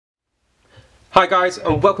Hi guys,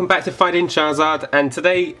 and welcome back to Finding Charizard, and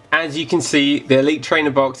today, as you can see, the Elite Trainer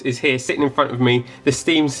box is here sitting in front of me, the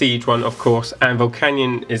Steam Siege one of course, and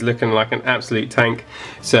Volcanion is looking like an absolute tank,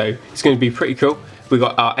 so it's going to be pretty cool. We've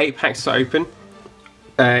got our 8 packs to open.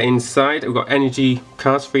 Inside we've got energy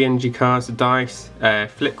cards, free energy cards, dice,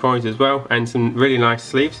 flip coins as well, and some really nice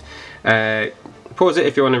sleeves. Pause it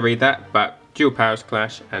if you want to read that, but dual powers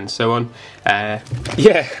clash and so on.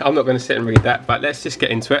 Yeah, I'm not going to sit and read that, but let's just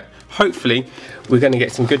get into it. Hopefully we're going to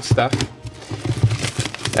get some good stuff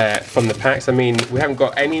from the packs. I mean, we haven't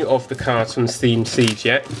got any of the cards from Steam Siege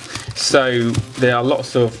yet, so there are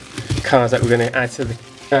lots of cards that we're going to add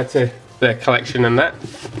to the collection. And that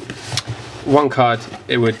one card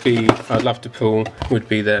it would be I'd love to pull would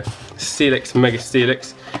be the Steelix, Mega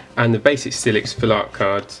Steelix, and the basic Steelix full art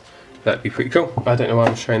cards. That'd be pretty cool. I don't know why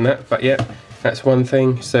I'm showing that, but yeah, that's one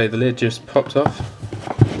thing. So the lid just popped off,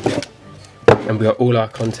 and we got all our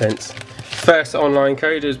contents. First online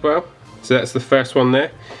code as well, so that's the first one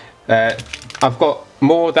there. I've got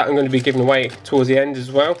more that I'm going to be giving away towards the end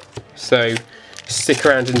as well, so stick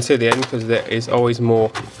around until the end because there is always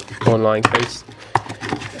more online codes.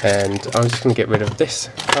 And I'm just going to get rid of this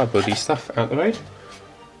cardboardy stuff out the way.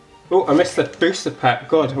 Oh, I missed the booster pack.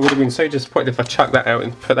 God, I would have been so disappointed if I chucked that out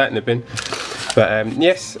and put that in the bin. But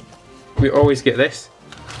yes, we always get this.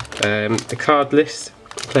 The card list,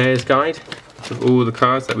 player's guide of all the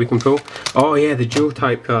cards that we can pull. Oh yeah, the dual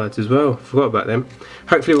type cards as well. Forgot about them.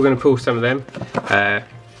 Hopefully we're going to pull some of them.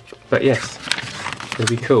 But yes, it'll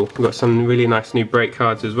be cool. We've got some really nice new break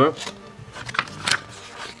cards as well.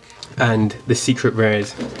 And the secret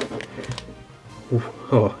rares.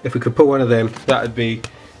 Oh, if we could pull one of them, that would be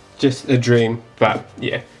just a dream. But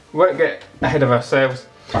yeah, we won't get ahead of ourselves.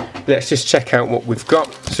 Let's just check out what we've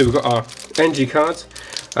got. So we've got our NG cards.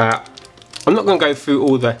 I'm not going to go through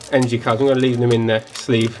all the NG cards. I'm going to leave them in the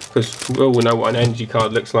sleeve because we all know what an NG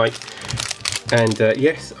card looks like. And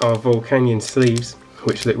yes, our Volcanion sleeves,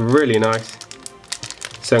 which look really nice.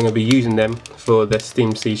 So I'm going to be using them for the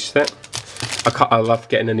Steam Siege set. I love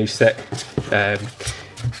getting a new set.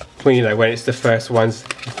 Well, you know, when it's the first ones,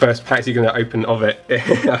 the first packs you're going to open of it.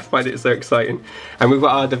 I find it so exciting. And we've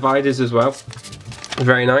got our dividers as well.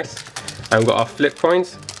 Very nice. And we've got our flip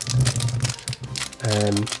coins.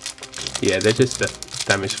 Yeah, they're just the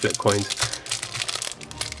damaged flip coins.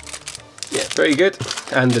 Yeah, very good.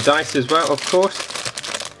 And the dice as well, of course.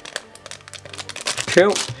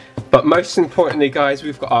 Cool. But most importantly, guys,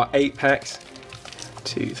 we've got our 8 packs.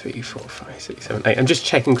 2, 3, 4, 5, 6, 7, 8. I'm just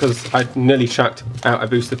checking because I nearly chucked out a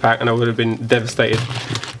booster pack and I would have been devastated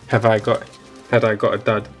had I got a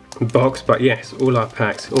dud box. But yes, all our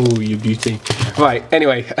packs. Oh, you beauty. Right,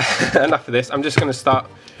 anyway, enough of this. I'm just going to start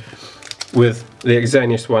with the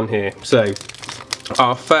Xerneas one here. So,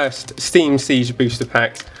 our first Steam Siege booster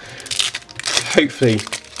pack. Hopefully,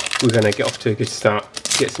 we're going to get off to a good start.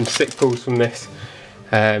 Get some sick pulls from this.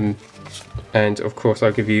 And of course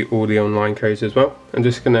I'll give you all the online codes as well. I'm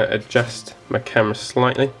just going to adjust my camera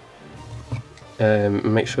slightly.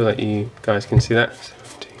 Make sure that you guys can see that.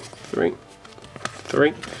 1, 2,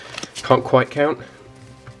 3. Can't quite count.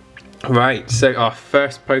 Right, so our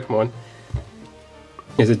first Pokemon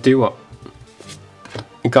is a Dewott,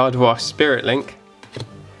 Gardevoir Spirit Link,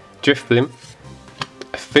 Drifblim,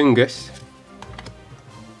 a Fungus,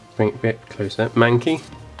 bring it a bit closer, Mankey,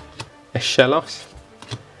 a Shellos,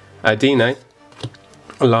 a Dino,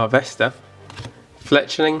 a Larvesta,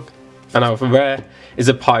 Fletchling, and our rare is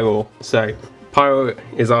a Pyro. So Pyro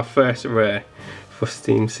is our first rare for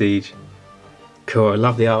Steam Siege. Cool, I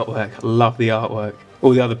love the artwork, I love the artwork.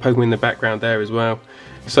 All the other Pokemon in the background there as well.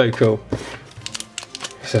 So cool.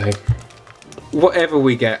 So whatever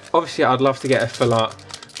we get, obviously I'd love to get a full art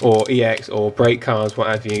or EX or break cards, what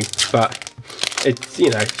have you, but it's, you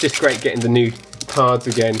know, just great getting the new cards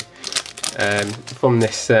again. From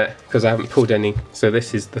this set because I haven't pulled any, so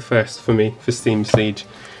this is the first for me for Steam Siege.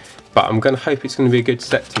 But I'm going to hope it's going to be a good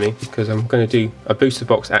set to me because I'm going to do a booster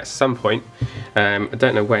box at some point. I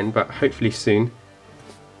don't know when, but hopefully soon.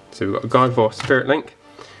 So we've got a Gardevoir Spirit Link,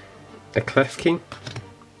 a Klefki,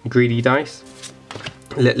 Greedy Dice,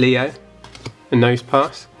 Litleo, a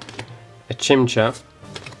Nosepass, a Chimchar,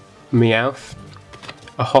 Meowth,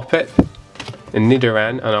 a Hoppip, a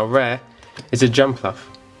Nidoran, and our rare is a Jumpluff.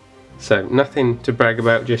 So nothing to brag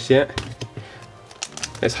about just yet.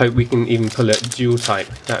 Let's hope we can even pull a dual type.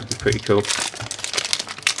 That'd be pretty cool.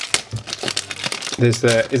 There's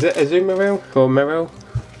is it Azumarill or Meryl?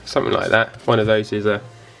 Something like that. One of those is a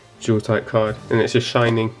dual type card, and it's a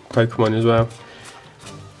shining Pokemon as well.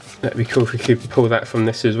 That'd be cool if we could pull that from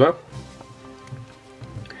this as well.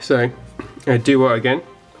 So, Duo again.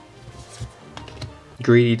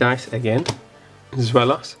 Greedy Dice again.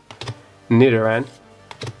 Zwelos, Nidoran,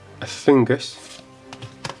 a Fungus,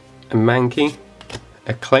 a Mankey,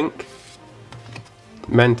 a Clink,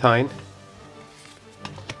 Mantine,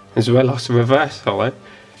 Zwelos reverse holo,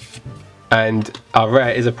 and our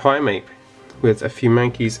rare is a Primeape with a few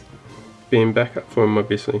Mankeys being backup for him,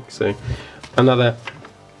 obviously. So another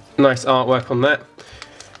nice artwork on that.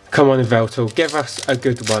 Come on, Veltal, give us a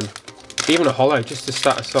good one, even a holo just to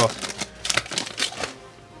start us off.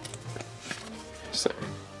 So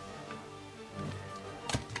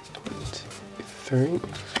 1, 2, 3.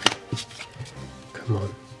 Come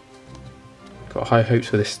on. Got high hopes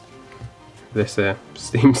for this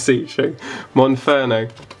Steam Seed Show.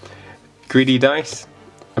 Monferno, Greedy Dice,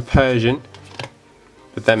 a Persian,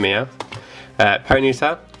 with their Meow,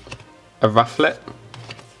 Ponyta, a Rufflet,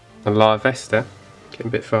 a Larvesta, getting a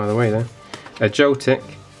bit farther away there, a Joltik,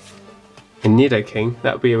 a Nidoking,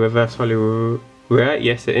 that would be a reverse holo rare,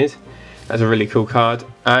 yes it is. That's a really cool card.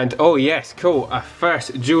 And oh yes, cool, our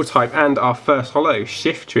first dual type and our first holo,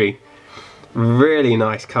 Shiftry. Really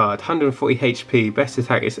nice card, 140 HP, best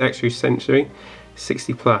attack is extra sensory,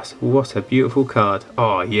 60 plus. What a beautiful card.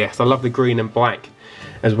 Oh yes, I love the green and black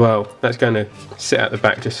as well. That's going to sit at the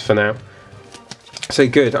back just for now. So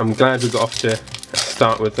good, I'm glad we got off to a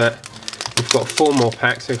start with that. We've got 4 more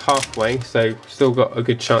packs, so halfway, so still got a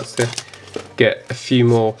good chance to get a few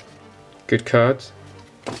more good cards.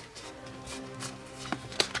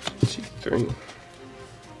 2, 3.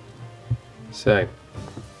 So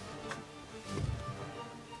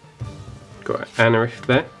got Anorith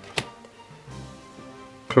there,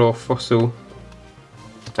 Claw Fossil,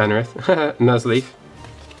 Anorith, Nuzleaf,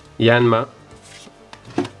 Yanma,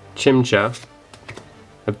 Chimchar,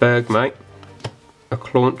 a Bergmite, a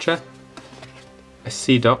Clauncher, a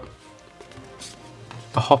Seedot,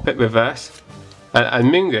 a Hoppip reverse, and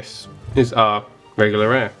Mingus is our regular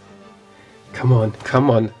rare. Come on, come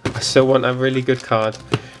on, I still want a really good card.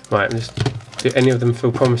 Right, do any of them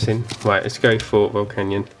feel promising? Right, let's go for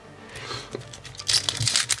Volcanion.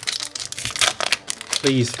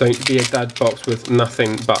 Please don't be a dad box with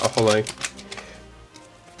nothing but a holo.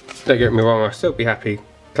 Don't get me wrong, I'll still be happy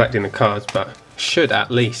collecting the cards, but should at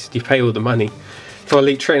least. You pay all the money for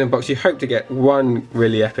Elite Trainer box, you hope to get one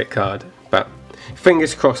really epic card. But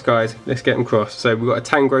fingers crossed, guys, let's get them crossed. So we've got a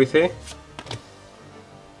Tangrowth here,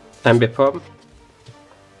 Ambipom,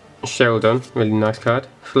 Sheldon, really nice card,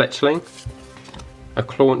 Fletchling, a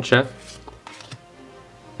Clauncher,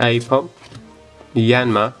 Apom,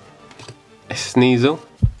 Yanma, a Sneasel.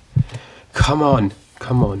 Come on,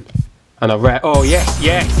 come on. And a rare, oh yes,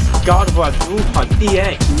 yes! Gardevoir Dual Type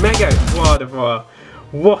EX Mega Gardevoir.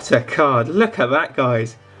 What a card, look at that,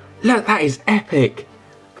 guys. Look, that is epic.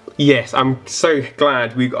 Yes, I'm so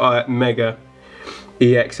glad we got a Mega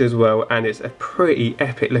EX as well, and it's a pretty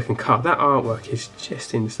epic looking card. That artwork is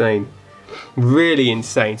just insane. Really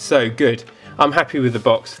insane, so good. I'm happy with the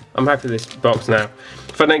box. I'm happy with this box now.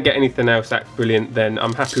 If I don't get anything else that's brilliant, then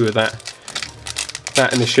I'm happy with that.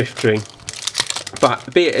 That and the Shiftry.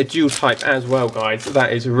 But be it a dual type as well, guys,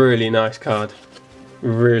 that is a really nice card.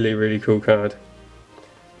 Really, really cool card.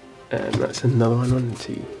 And that's another one. 1,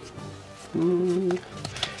 2,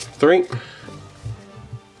 3.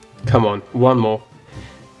 Come on, one more.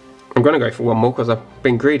 I'm going to go for one more because I've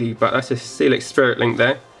been greedy, but that's a Steelix Spirit Link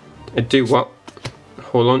there. A Dewott, a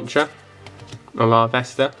Horlauncher, a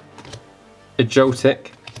Larvesta, a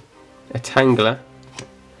Joltik, a Tangler,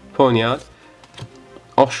 Ponyard,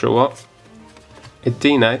 Oshawott, a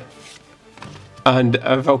Dino, and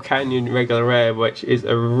a Volcanion regular rare, which is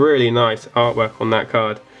a really nice artwork on that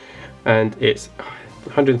card. And it's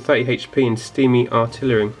 130 HP and Steamy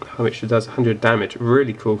Artillery, which does 100 damage.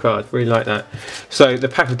 Really cool card, really like that. So the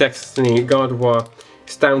Pack of Destiny Gardevoir,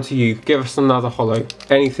 it's down to you. Give us another holo,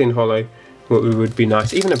 anything holo would be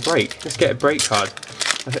nice. Even a break, let's get a break card.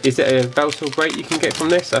 Is it a Veltal break you can get from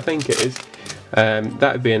this? I think it is.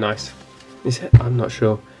 That would be a nice, is it? I'm not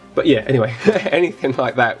sure. But yeah, anyway, anything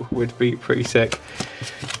like that would be pretty sick.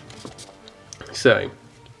 So,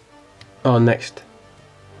 our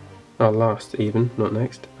last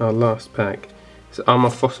pack is Armor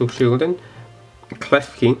Fossil Shielding, a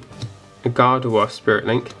Klefki, a Gardevoir Spirit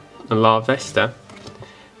Link, a Larvesta,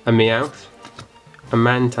 a Meowth, a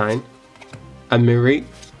Mantine, a Mareep,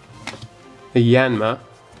 a Yanma,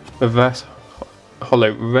 reverse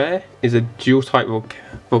holo rare is a dual type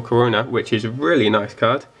Volcarona, which is a really nice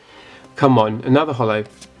card. Come on, another holo.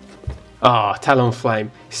 Ah,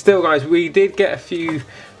 Talonflame. Still, guys, we did get a few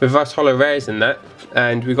reverse holo rares in that,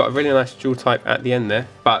 and we got a really nice dual type at the end there.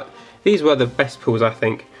 But these were the best pulls, I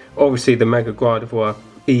think. Obviously, the Mega Gardevoir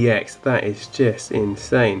EX, that is just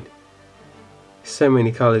insane. So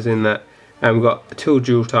many colours in that. And we've got two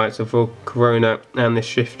dual types of Corona and the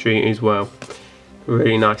Shift Tree as well.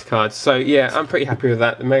 Really nice cards. So yeah, I'm pretty happy with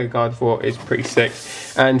that. The Mega Gardevoir is pretty sick.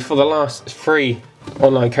 And for the last 3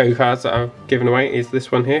 online code cards that I've given away is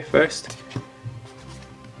this one here first.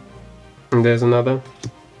 And there's another.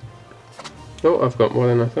 Oh, I've got more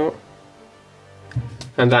than I thought.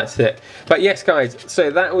 And that's it. But yes guys,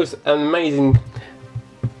 so that was an amazing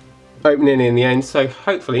opening in the end. So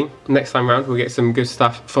hopefully next time around we'll get some good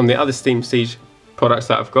stuff from the other Steam Siege products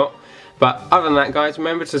that I've got. But other than that guys,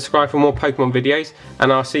 remember to subscribe for more Pokemon videos,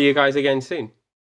 and I'll see you guys again soon.